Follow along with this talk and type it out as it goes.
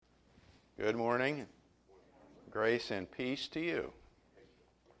Good morning. Grace and peace to you.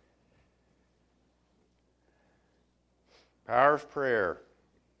 Power of prayer.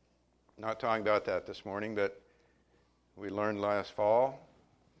 Not talking about that this morning, but we learned last fall,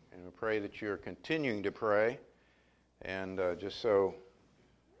 and we pray that you're continuing to pray, and just so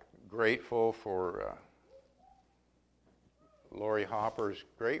grateful for Lori Hopper's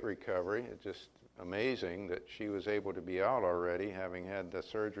great recovery. It's just amazing that she was able to be out already, having had the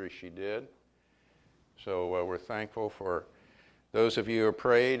surgery she did. So we're thankful for those of you who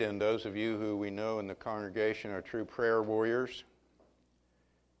prayed, and those of you who we know in the congregation are true prayer warriors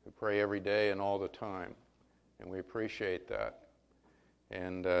who pray every day and all the time, and we appreciate that.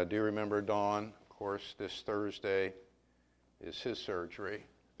 And do remember Don, of course, this Thursday is his surgery,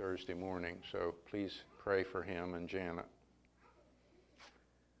 Thursday morning, so please pray for him and Janet.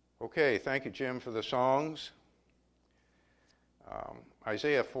 Okay, thank you, Jim, for the songs.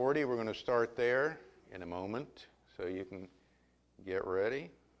 Isaiah 40, we're going to start there in a moment, so you can get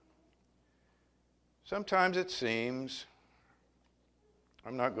ready. Sometimes it seems,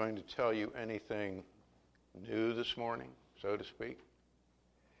 I'm not going to tell you anything new this morning, so to speak,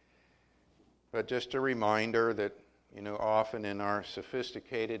 but just a reminder that, often in our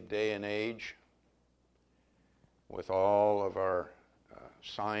sophisticated day and age, with all of our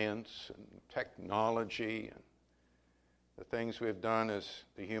science and technology and the things we've done as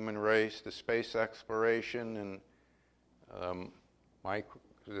the human race, the space exploration and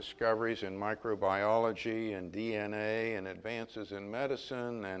discoveries in microbiology and DNA and advances in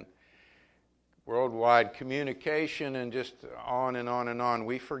medicine and worldwide communication and just on and on and on,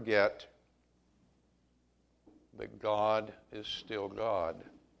 we forget that God is still God,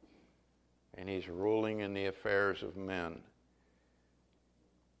 and He's ruling in the affairs of men.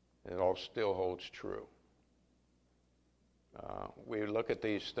 It all still holds true. We look at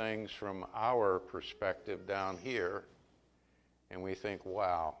these things from our perspective down here, and we think,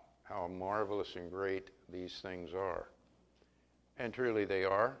 wow, how marvelous and great these things are. And truly they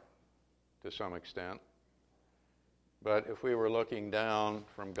are, to some extent. But if we were looking down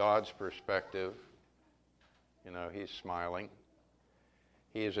from God's perspective, He's smiling.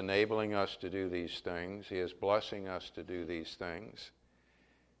 He is enabling us to do these things. He is blessing us to do these things.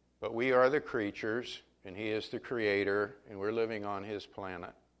 But we are the creatures, and He is the creator, and we're living on His planet.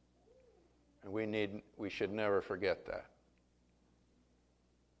 And we should never forget that.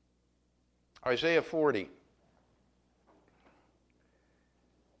 Isaiah 40.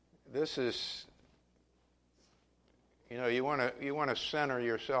 This is, you want to center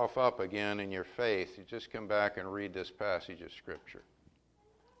yourself up again in your faith. You just come back and read this passage of Scripture.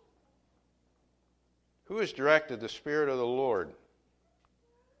 Who has directed the Spirit of the Lord?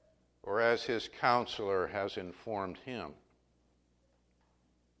 Or as His counselor has informed Him?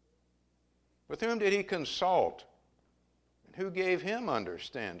 With whom did He consult? And who gave Him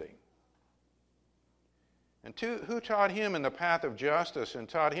understanding? And who taught Him in the path of justice and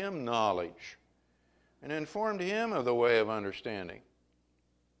taught Him knowledge and informed Him of the way of understanding?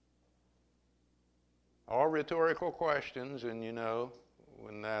 All rhetorical questions, and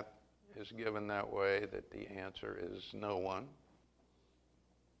when that is given that way, that the answer is no one.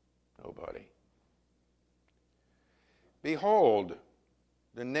 Nobody. Behold,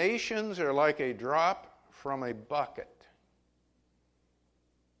 the nations are like a drop from a bucket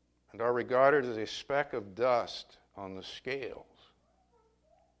and are regarded as a speck of dust on the scales.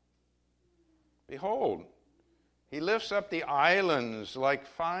 Behold, He lifts up the islands like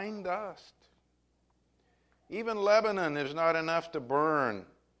fine dust. Even Lebanon is not enough to burn,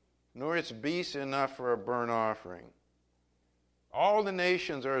 nor its beasts enough for a burnt offering. All the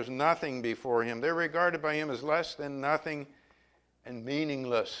nations are as nothing before Him. They're regarded by Him as less than nothing and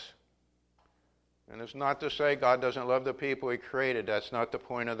meaningless. And it's not to say God doesn't love the people He created. That's not the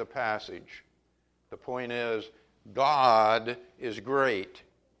point of the passage. The point is, God is great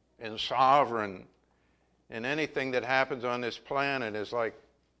and sovereign. And anything that happens on this planet is like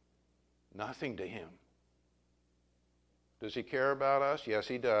nothing to Him. Does He care about us? Yes,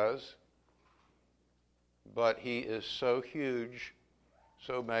 He does. But He is so huge,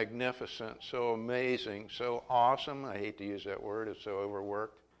 so magnificent, so amazing, so awesome. I hate to use that word, it's so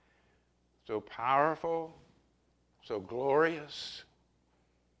overworked. So powerful, so glorious.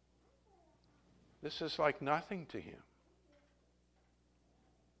 This is like nothing to Him.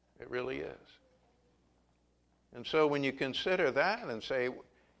 It really is. And so when you consider that and say,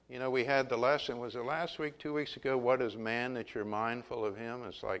 we had the lesson, was it last week, 2 weeks ago, what is man that you're mindful of him?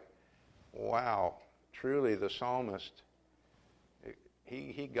 It's like, wow. Truly, the psalmist,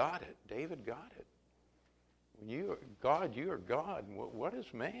 he got it. David got it. You are God. What is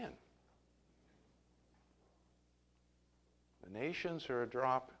man? The nations are a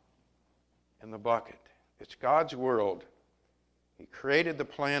drop in the bucket. It's God's world. He created the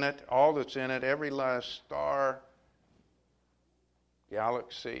planet, all that's in it, every last star,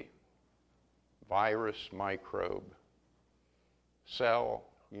 galaxy, virus, microbe, cell,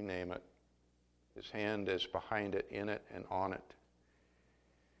 you name it. His hand is behind it, in it, and on it.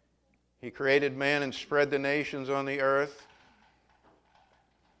 He created man and spread the nations on the earth.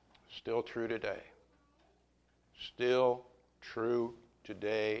 Still true today. Still true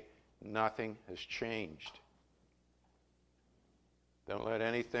today. Nothing has changed. Don't let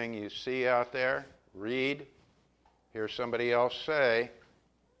anything you see out there, read, hear somebody else say,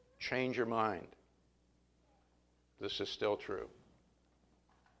 change your mind. This is still true.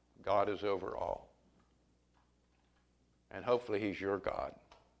 God is over all. And hopefully He's your God,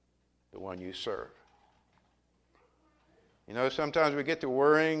 the one you serve. You know, sometimes we get to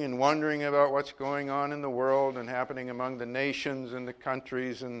worrying and wondering about what's going on in the world and happening among the nations and the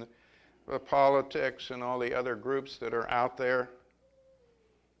countries and the politics and all the other groups that are out there.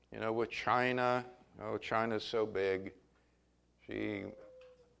 You know, with China, China's so big. She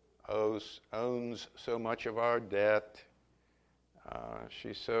owns so much of our debt.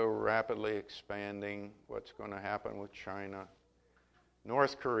 She's so rapidly expanding. What's going to happen with China?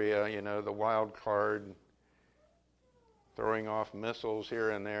 North Korea, you know, the wild card, throwing off missiles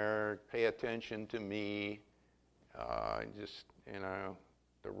here and there. Pay attention to me. Just, you know,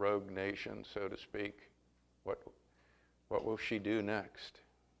 the rogue nation, so to speak. What will she do next?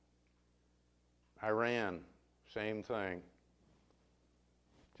 Iran, same thing.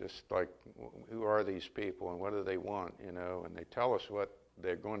 Just like, who are these people and what do they want, you know? And they tell us what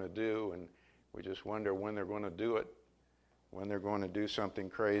they're going to do, and we just wonder when they're going to do it, when they're going to do something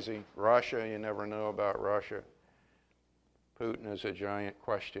crazy. Russia, you never know about Russia. Putin is a giant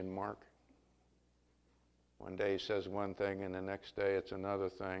question mark. One day he says one thing, and the next day it's another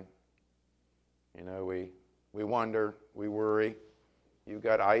thing. You know, we wonder, we worry. You've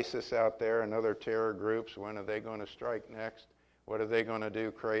got ISIS out there and other terror groups. When are they going to strike next? What are they going to do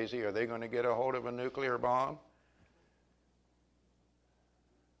crazy? Are they going to get a hold of a nuclear bomb?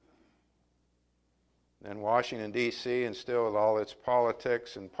 Then Washington, D.C., and still with all its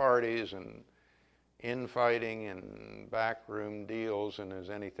politics and parties and infighting and backroom deals, and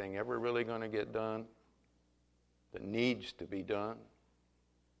is anything ever really going to get done that needs to be done?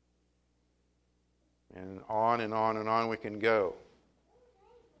 And on and on and on we can go.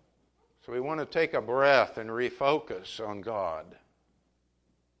 So we want to take a breath and refocus on God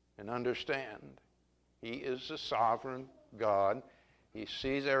and understand He is the sovereign God. He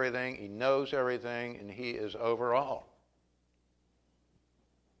sees everything, He knows everything, and He is over all.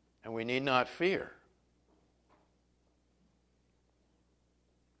 And we need not fear.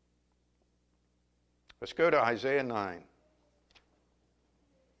 Let's go to Isaiah 9.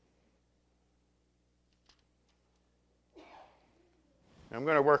 I'm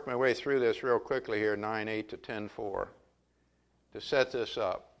going to work my way through this real quickly here, 9:8 to 10:4, to set this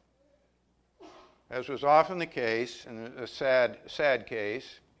up. As was often the case, and a sad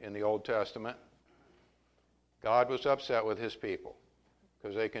case in the Old Testament, God was upset with His people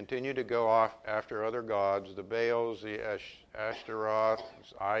because they continued to go off after other gods, the Baals, the Ashtaroth,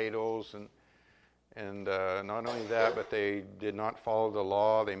 idols, and not only that, but they did not follow the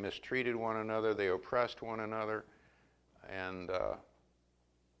law. They mistreated one another. They oppressed one another, and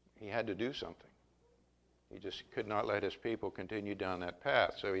He had to do something. He just could not let His people continue down that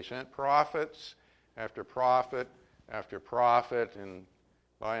path. So He sent prophets after prophet after prophet, and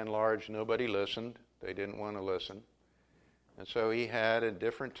by and large, nobody listened. They didn't want to listen. And so He had at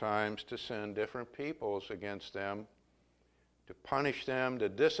different times to send different peoples against them, to punish them, to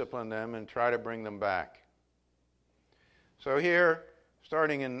discipline them, and try to bring them back. So here,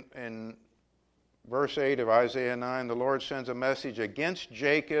 starting in verse 8 of Isaiah 9, the Lord sends a message against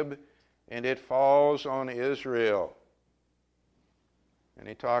Jacob, and it falls on Israel. And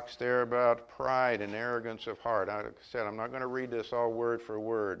He talks there about pride and arrogance of heart. Like I said, I'm not going to read this all word for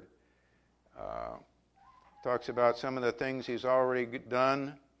word. Talks about some of the things He's already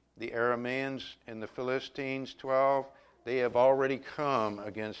done. The Arameans and the Philistines, 12, they have already come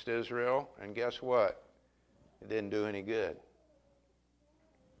against Israel. And guess what? It didn't do any good.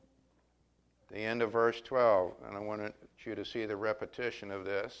 The end of verse 12, and I want you to see the repetition of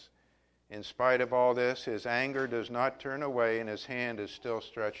this. In spite of all this, His anger does not turn away, and His hand is still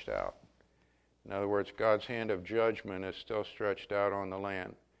stretched out. In other words, God's hand of judgment is still stretched out on the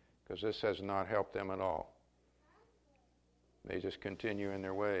land, because this has not helped them at all. They just continue in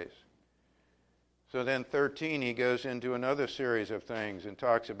their ways. So then 13, he goes into another series of things and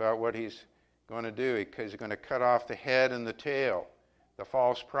talks about what He's going to do? He's going to cut off the head and the tail, the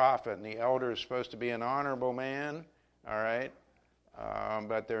false prophet. And the elder is supposed to be an honorable man, all right?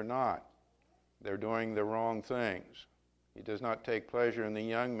 But they're not. They're doing the wrong things. He does not take pleasure in the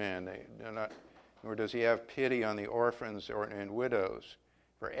young man, nor does he have pity on the orphans and widows.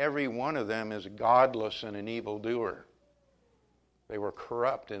 For every one of them is godless and an evildoer. They were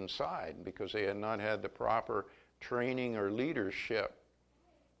corrupt inside because they had not had the proper training or leadership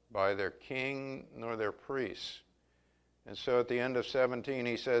by their king nor their priests. And so at the end of 17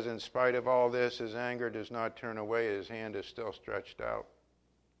 he says, in spite of all this, his anger does not turn away, his hand is still stretched out.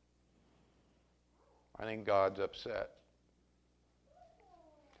 I think God's upset.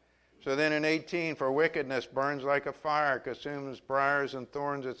 So then in 18, for wickedness burns like a fire, consumes briars and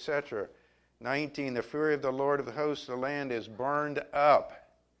thorns, etc. 19, the fury of the Lord of the hosts of the land is burned up.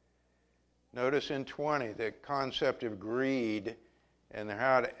 Notice in 20, the concept of greed and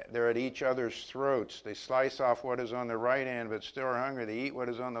how they're at each other's throats. They slice off what is on the right hand, but still are hungry. They eat what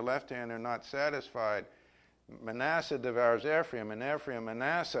is on the left hand, they're not satisfied. Manasseh devours Ephraim, and Ephraim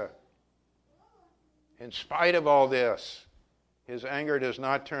Manasseh. In spite of all this, his anger does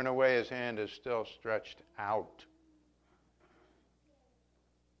not turn away, his hand is still stretched out.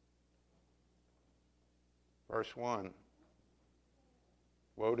 Verse 1.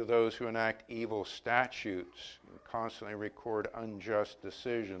 Woe to those who enact evil statutes and constantly record unjust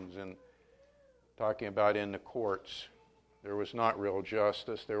decisions. And talking about in the courts, there was not real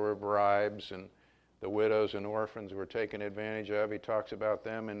justice. There were bribes, and the widows and orphans were taken advantage of. He talks about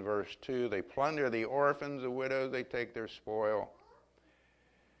them in verse 2. They plunder the orphans, the widows, they take their spoil.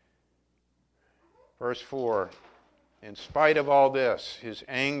 Verse 4. In spite of all this, his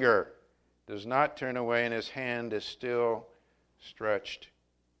anger does not turn away, and his hand is still stretched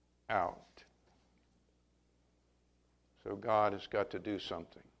out. So God has got to do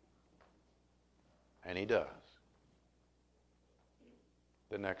something. And he does.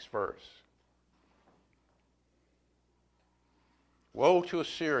 The next verse. Woe to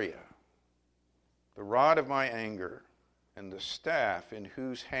Assyria, the rod of my anger, and the staff in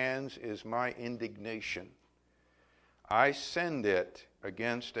whose hands is my indignation. I send it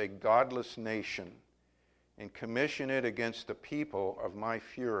against a godless nation, and commission it against the people of my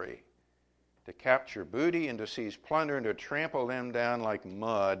fury, to capture booty and to seize plunder and to trample them down like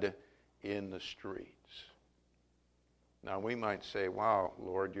mud in the streets. Now we might say, wow,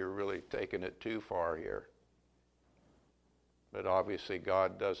 Lord, you're really taking it too far here. But obviously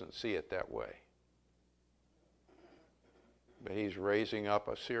God doesn't see it that way. But he's raising up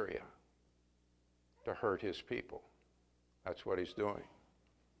Assyria to hurt his people. That's what he's doing.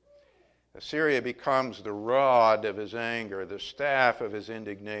 Assyria becomes the rod of his anger, the staff of his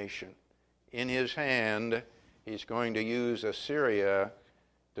indignation. In his hand, he's going to use Assyria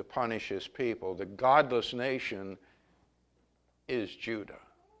to punish his people. The godless nation is Judah.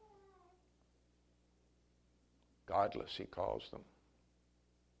 Godless, he calls them.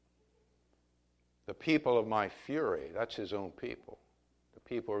 The people of my fury, that's his own people. The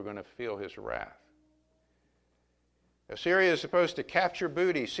people who are going to feel his wrath. Assyria is supposed to capture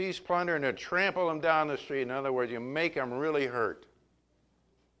booty, seize plunder, and to trample them down the street. In other words, you make them really hurt.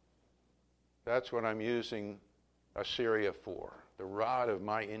 That's what I'm using Assyria for, the rod of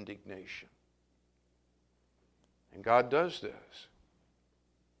my indignation. And God does this.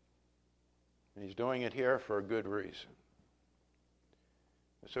 And he's doing it here for a good reason.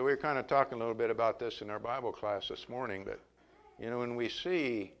 So we were kind of talking a little bit about this in our Bible class this morning, but when we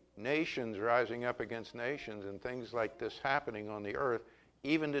see nations rising up against nations and things like this happening on the earth,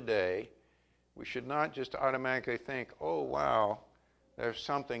 even today, we should not just automatically think, oh, wow, there's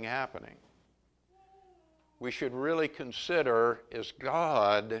something happening. We should really consider, is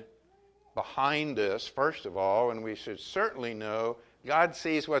God behind this, first of all, and we should certainly know God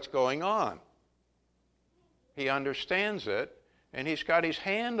sees what's going on. He understands it, and he's got his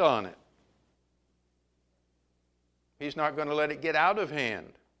hand on it. He's not going to let it get out of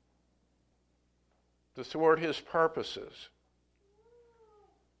hand to thwart his purposes.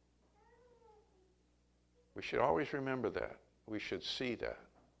 We should always remember that. We should see that.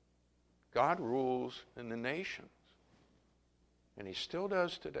 God rules in the nations, and he still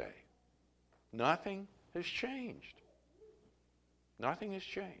does today. Nothing has changed. Nothing has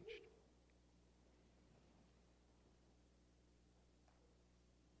changed.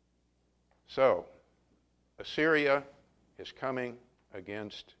 So, Assyria is coming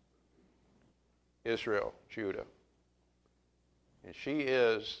against Israel, Judah. And she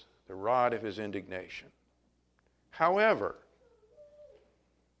is the rod of his indignation. However,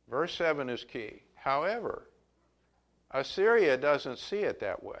 verse 7 is key. However, Assyria doesn't see it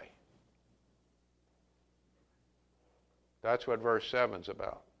that way. That's what verse 7 is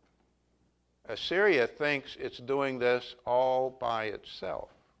about. Assyria thinks it's doing this all by itself.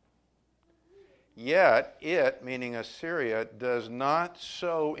 Yet it, meaning Assyria, does not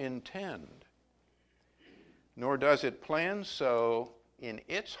so intend, nor does it plan so in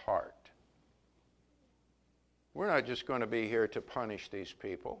its heart. We're not just going to be here to punish these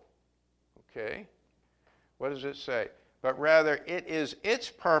people. Okay? What does it say? But rather it is its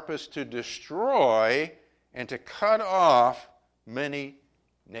purpose to destroy and to cut off many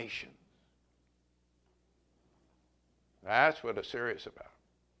nations. That's what Assyria is about.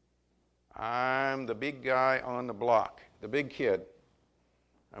 I'm the big guy on the block, the big kid.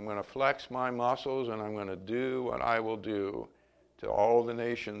 I'm going to flex my muscles and I'm going to do what I will do to all the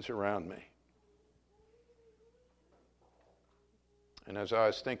nations around me. And as I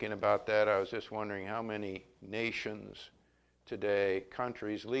was thinking about that, I was just wondering how many nations today,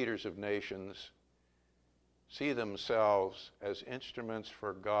 countries, leaders of nations, see themselves as instruments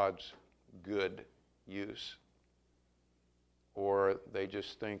for God's good use. Or they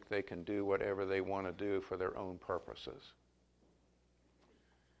just think they can do whatever they want to do for their own purposes.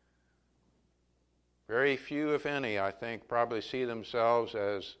 Very few, if any, I think, probably see themselves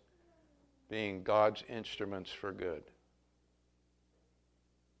as being God's instruments for good.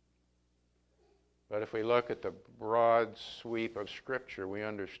 But if we look at the broad sweep of Scripture, we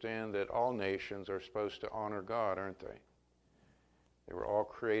understand that all nations are supposed to honor God, aren't they? They were all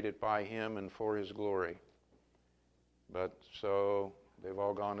created by Him and for His glory. But so they've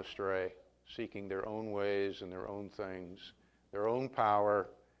all gone astray, seeking their own ways and their own things, their own power,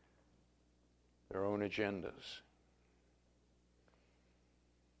 their own agendas.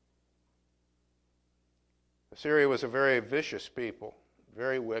 Assyria was a very vicious people,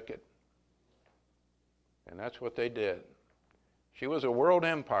 very wicked. And that's what they did. She was a world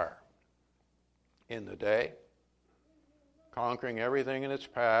empire in the day, conquering everything in its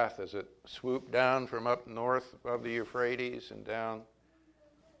path as it swooped down from up north of the Euphrates and down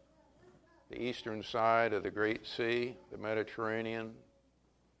the eastern side of the Great Sea, the Mediterranean,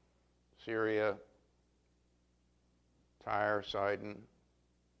 Syria, Tyre, Sidon,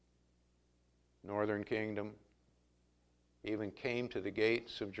 northern kingdom, even came to the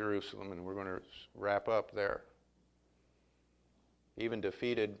gates of Jerusalem, and we're going to wrap up there. Even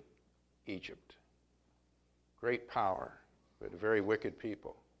defeated Egypt. Great power, but very wicked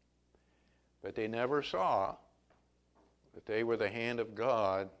people. But they never saw that they were the hand of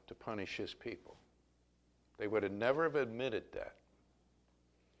God to punish His people. They would have never have admitted that.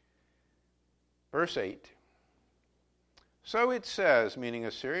 Verse 8. So it says, meaning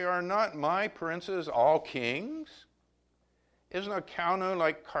Assyria, are not my princes all kings? Is not Calno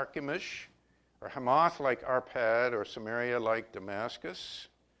like Carchemish, or Hamath like Arpad, or Samaria like Damascus?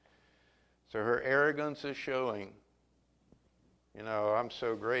 So her arrogance is showing. You know, I'm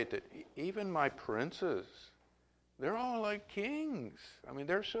so great that even my princes, they're all like kings. I mean,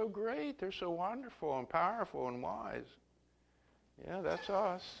 they're so great. They're so wonderful and powerful and wise. Yeah, that's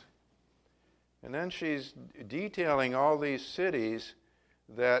us. And then she's detailing all these cities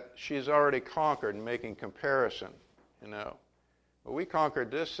that she's already conquered and making comparison, you know. Well, we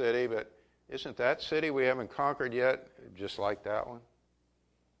conquered this city, but isn't that city we haven't conquered yet just like that one?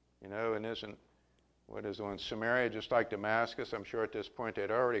 You know, and what is the one, Samaria, just like Damascus? I'm sure at this point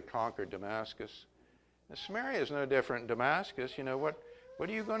they'd already conquered Damascus. And Samaria is no different than Damascus. You know, how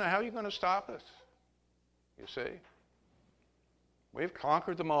are you going to stop us? You see? We've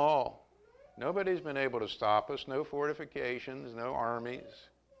conquered them all. Nobody's been able to stop us. No fortifications, no armies,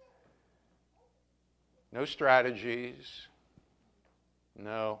 no strategies.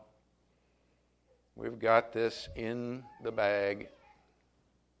 No. We've got this in the bag.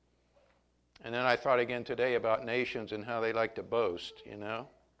 And then I thought again today about nations and how they like to boast, you know.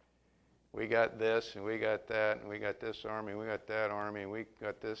 We got this and we got that and we got this army and we got that army and we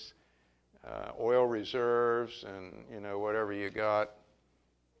got this oil reserves and, you know, whatever you got.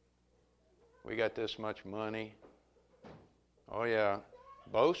 We got this much money. Oh, yeah.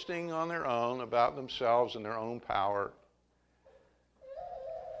 Boasting on their own about themselves and their own power.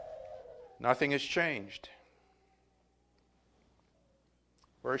 Nothing has changed.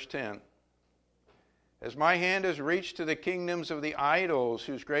 Verse 10. As my hand has reached to the kingdoms of the idols,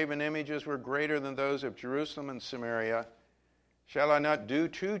 whose graven images were greater than those of Jerusalem and Samaria, shall I not do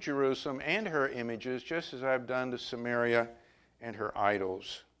to Jerusalem and her images, just as I have done to Samaria and her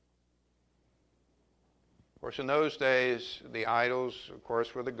idols? Of course, in those days, the idols, of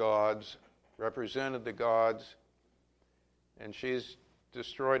course, were the gods, represented the gods, and she's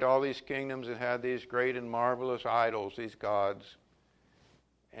destroyed all these kingdoms and had these great and marvelous idols, these gods.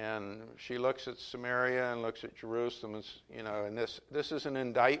 And she looks at Samaria and looks at Jerusalem, and this is an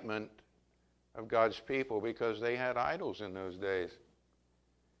indictment of God's people because they had idols in those days.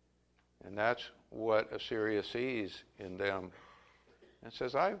 And that's what Assyria sees in them. And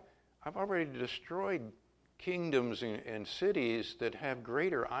says, I've already destroyed kingdoms and cities that have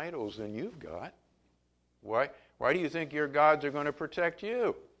greater idols than you've got. Why do you think your gods are going to protect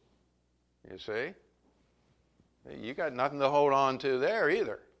you? You see? You got nothing to hold on to there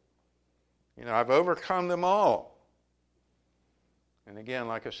either. I've overcome them all. And again,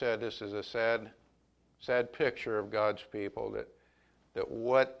 like I said, this is a sad picture of God's people, that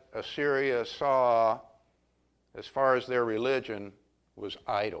what Assyria saw as far as their religion was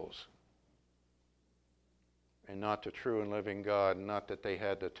idols, and not the true and living God, not that they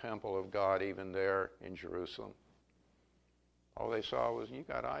had the temple of God even there in Jerusalem. All they saw was, you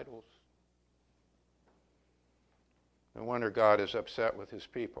got idols. No wonder God is upset with his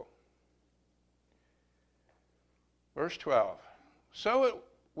people. Verse 12. So it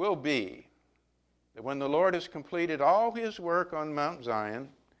will be that when the Lord has completed all his work on Mount Zion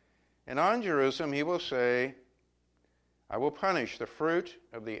and on Jerusalem, he will say, I will punish the fruit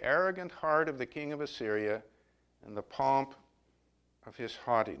of the arrogant heart of the king of Assyria and the pomp of his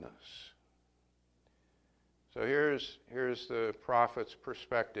haughtiness. So here's the prophet's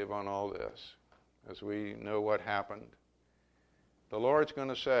perspective on all this, as we know what happened. The Lord's going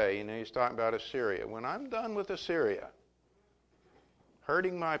to say, he's talking about Assyria, when I'm done with Assyria,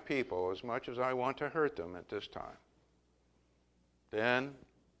 hurting my people as much as I want to hurt them at this time, then,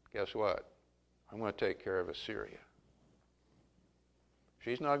 guess what? I'm going to take care of Assyria.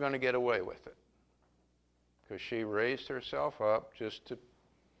 She's not going to get away with it, because she raised herself up just to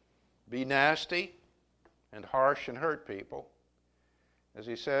be nasty and harsh and hurt people. As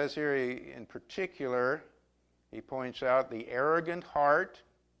he says here, in particular, he points out the arrogant heart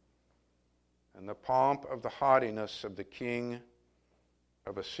and the pomp of the haughtiness of the king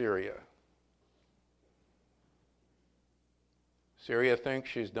of Assyria. Assyria thinks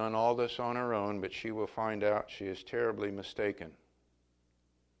she's done all this on her own, but she will find out she is terribly mistaken.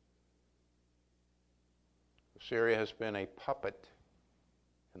 Assyria has been a puppet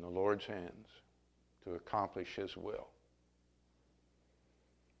in the Lord's hands to accomplish his will.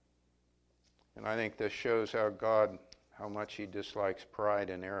 And I think this shows how much he dislikes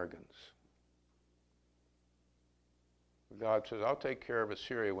pride and arrogance. God says, I'll take care of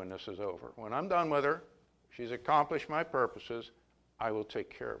Assyria when this is over. When I'm done with her, she's accomplished my purposes, I will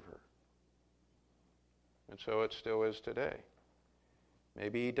take care of her. And so it still is today.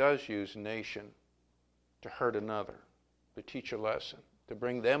 Maybe he does use nation to hurt another, to teach a lesson, to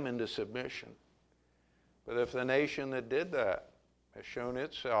bring them into submission. But if the nation that did that has shown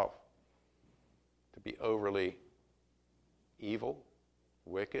itself to be overly evil,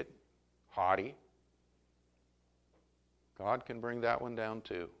 wicked, haughty, God can bring that one down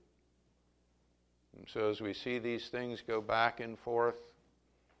too. And so as we see these things go back and forth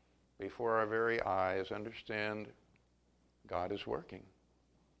before our very eyes, understand God is working.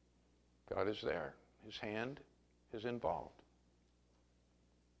 God is there. His hand is involved.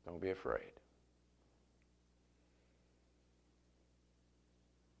 Don't be afraid.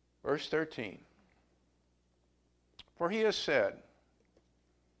 Verse 13. For he has said,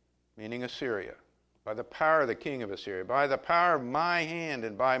 meaning Assyria, by the power of the king of Assyria, by the power of my hand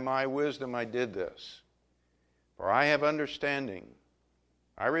and by my wisdom I did this. For I have understanding.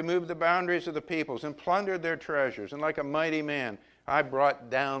 I removed the boundaries of the peoples and plundered their treasures, and like a mighty man I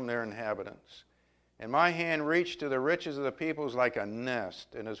brought down their inhabitants. And my hand reached to the riches of the peoples like a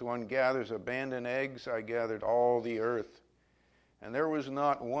nest, and as one gathers abandoned eggs, I gathered all the earth. And there was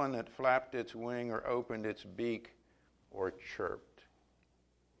not one that flapped its wing or opened its beak or chirped.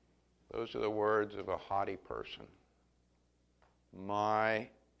 Those are the words of a haughty person. My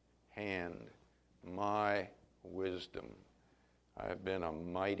hand, my wisdom. I have been a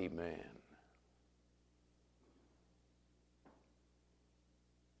mighty man.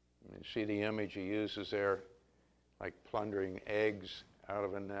 You see the image he uses there, like plundering eggs out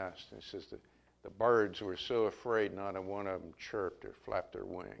of a nest. He says that the birds were so afraid not a one of them chirped or flapped their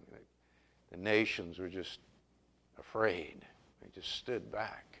wing. The nations were just afraid. They just stood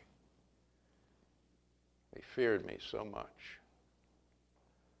back. They feared me so much.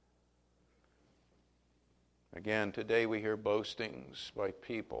 Again, today we hear boastings by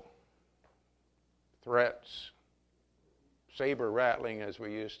people, threats, saber rattling as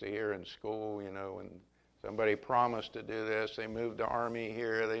we used to hear in school, when somebody promised to do this. They moved the army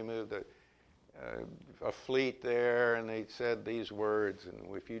here, they moved a fleet there, and they said these words,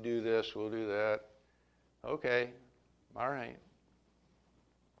 and if you do this, we'll do that. Okay, all right.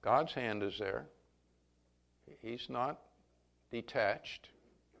 God's hand is there. He's not detached.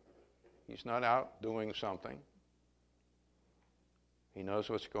 He's not out doing something. He knows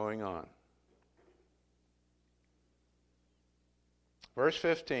what's going on. Verse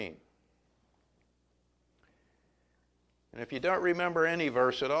 15. And if you don't remember any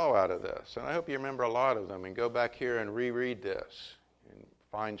verse at all out of this, and I hope you remember a lot of them, and go back here and reread this and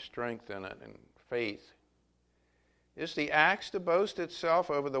find strength in it and faith. Is the axe to boast itself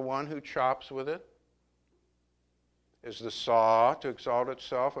over the one who chops with it? Is the saw to exalt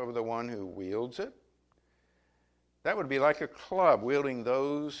itself over the one who wields it? That would be like a club wielding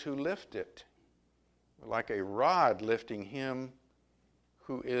those who lift it, like a rod lifting him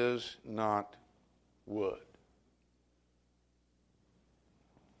who is not wood.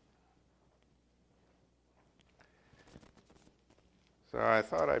 So I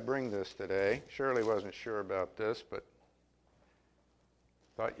thought I'd bring this today. Shirley wasn't sure about this, but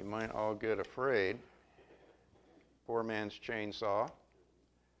thought you might all get afraid. Poor man's chainsaw.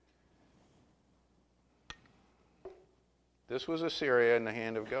 This was Assyria in the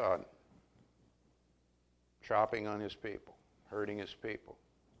hand of God, chopping on his people, hurting his people.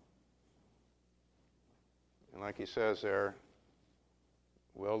 And like he says there,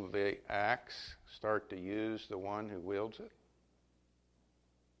 will the axe start to use the one who wields it?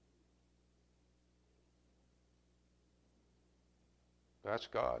 That's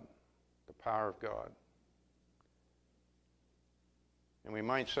God, the power of God. And we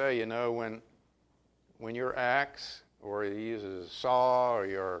might say, you know, when your axe, or you use a saw, or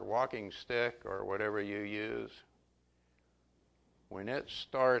your walking stick, or whatever you use, when it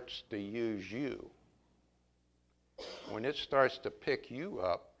starts to use you, when it starts to pick you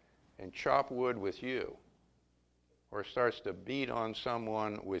up and chop wood with you, or starts to beat on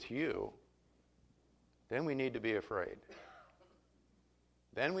someone with you, then we need to be afraid.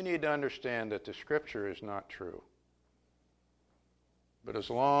 Then we need to understand that the Scripture is not true. But as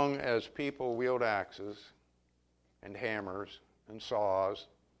long as people wield axes and hammers and saws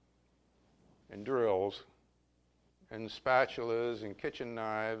and drills and spatulas and kitchen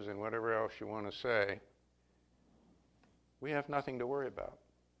knives and whatever else you want to say, we have nothing to worry about.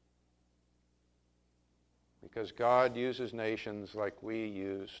 Because God uses nations like we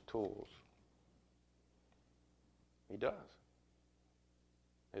use tools. He does.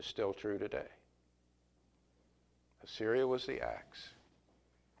 It's still true today. Assyria was the axe.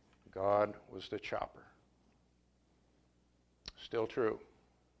 God was the chopper. Still true.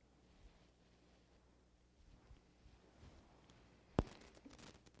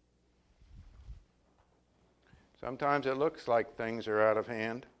 Sometimes it looks like things are out of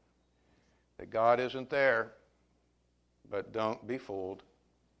hand, that God isn't there, but don't be fooled.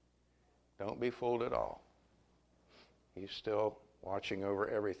 Don't be fooled at all. He's still watching over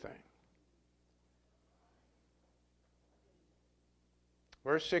everything.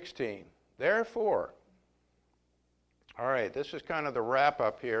 Verse 16, therefore, all right, this is kind of the wrap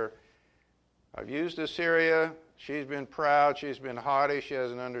up here. I've used Assyria. She's been proud. She's been haughty. She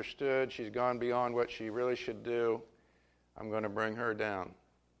hasn't understood. She's gone beyond what she really should do. I'm going to bring her down.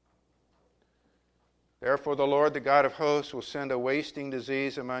 Therefore, the Lord, the God of hosts, will send a wasting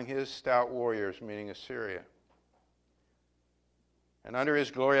disease among his stout warriors, meaning Assyria. And under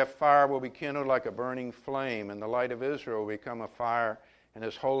his glory a fire will be kindled like a burning flame, and the light of Israel will become a fire, and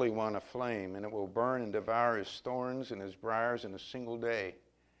his Holy One a flame, and it will burn and devour his thorns and his briars in a single day.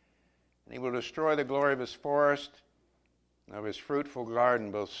 And he will destroy the glory of his forest and of his fruitful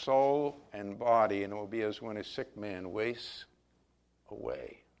garden, both soul and body, and it will be as when a sick man wastes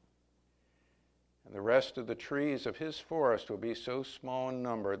away. And the rest of the trees of his forest will be so small in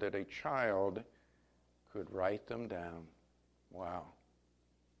number that a child could write them down. Wow.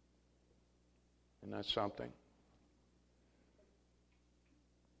 Isn't that something?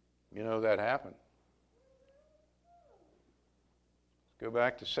 You know that happened. Let's go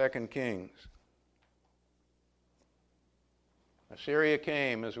back to 2 Kings. Assyria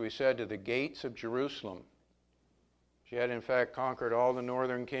came, as we said, to the gates of Jerusalem. She had in fact conquered all the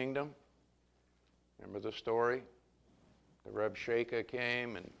northern kingdom. Remember the story? The Rabshakeh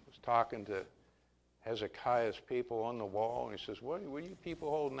came and was talking to Hezekiah's people on the wall, and he says, what are you people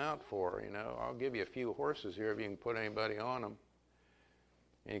holding out for? You know, I'll give you a few horses here if you can put anybody on them.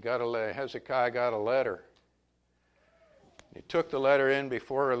 And Hezekiah got a letter. He took the letter in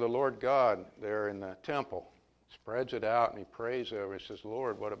before the Lord God there in the temple, spreads it out, and he prays over it. He says,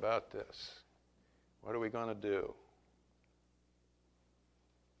 Lord, what about this? What are we going to do?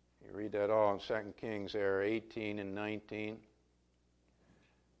 You read that all in 2 Kings there, 18 and 19.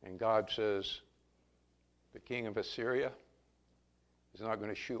 And God says, the king of Assyria is He's not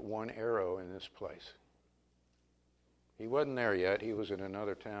going to shoot one arrow in this place. He wasn't there yet. He was in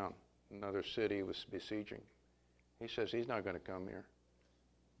another town, another city he was besieging. He says he's not going to come here.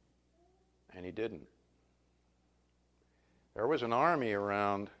 And he didn't. There was an army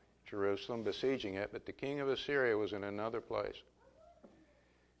around Jerusalem besieging it, but the king of Assyria was in another place.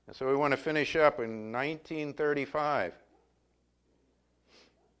 And so we want to finish up in 1935.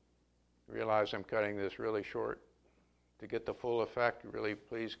 Realize I'm cutting this really short. To get the full effect, really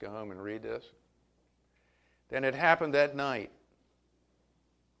please go home and read this. Then it happened that night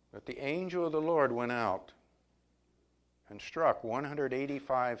that the angel of the Lord went out and struck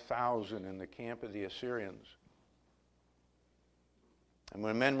 185,000 in the camp of the Assyrians. And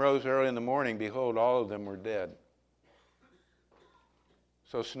when men rose early in the morning, behold, all of them were dead.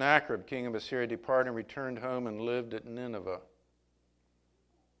 So Sennacherib, king of Assyria, departed and returned home and lived at Nineveh.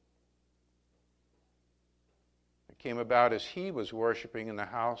 It came about as he was worshiping in the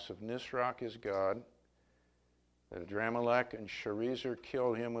house of Nisroch his god, that Adramelech and Sharezer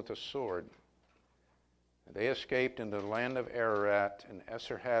killed him with a sword. And they escaped into the land of Ararat, and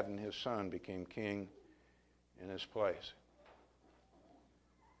Esarhaddon his son became king in his place.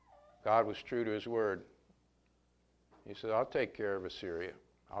 God was true to his word. He said, I'll take care of Assyria.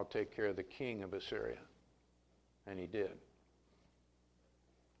 I'll take care of the king of Assyria. And he did.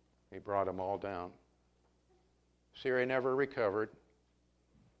 He brought them all down. Syria never recovered.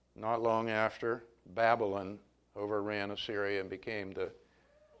 Not long after, Babylon overran Assyria and became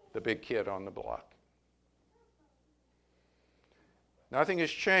the big kid on the block. Nothing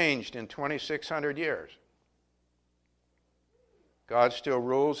has changed in 2,600 years. God still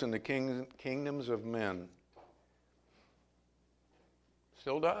rules in the kingdoms of men.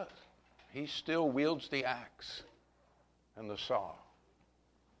 Still does. He still wields the axe and the saw.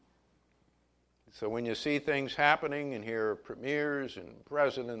 So when you see things happening and hear premiers and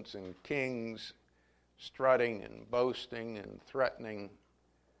presidents and kings strutting and boasting and threatening,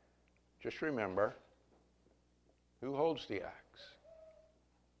 just remember, who holds the axe?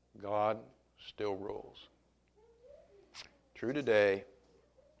 God still rules. True today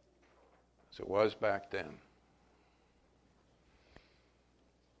as it was back then.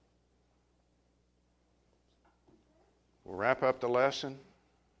 We'll wrap up the lesson.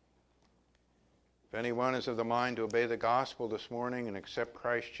 If anyone is of the mind to obey the gospel this morning and accept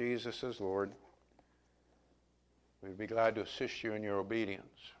Christ Jesus as Lord, we'd be glad to assist you in your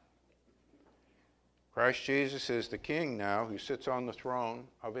obedience. Christ Jesus is the King now who sits on the throne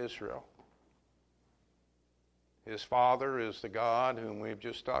of Israel. His Father is the God whom we've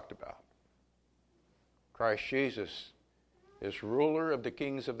just talked about. Christ Jesus is ruler of the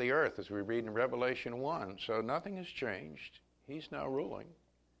kings of the earth, as we read in Revelation 1. So nothing has changed. He's now ruling,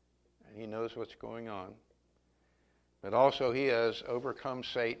 and he knows what's going on. But also he has overcome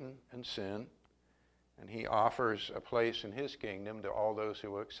Satan and sin, and he offers a place in his kingdom to all those who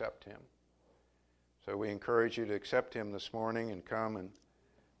will accept him. So we encourage you to accept him this morning and come and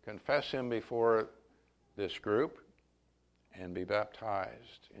confess him before this group and be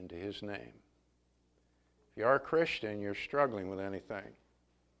baptized into his name. If you are a Christian, you're struggling with anything.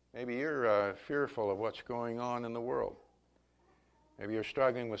 Maybe you're fearful of what's going on in the world. Maybe you're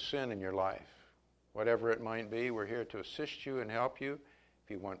struggling with sin in your life. Whatever it might be, we're here to assist you and help you.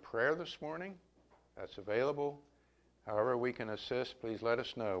 If you want prayer this morning, that's available. However we can assist, please let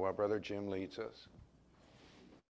us know while Brother Jim leads us.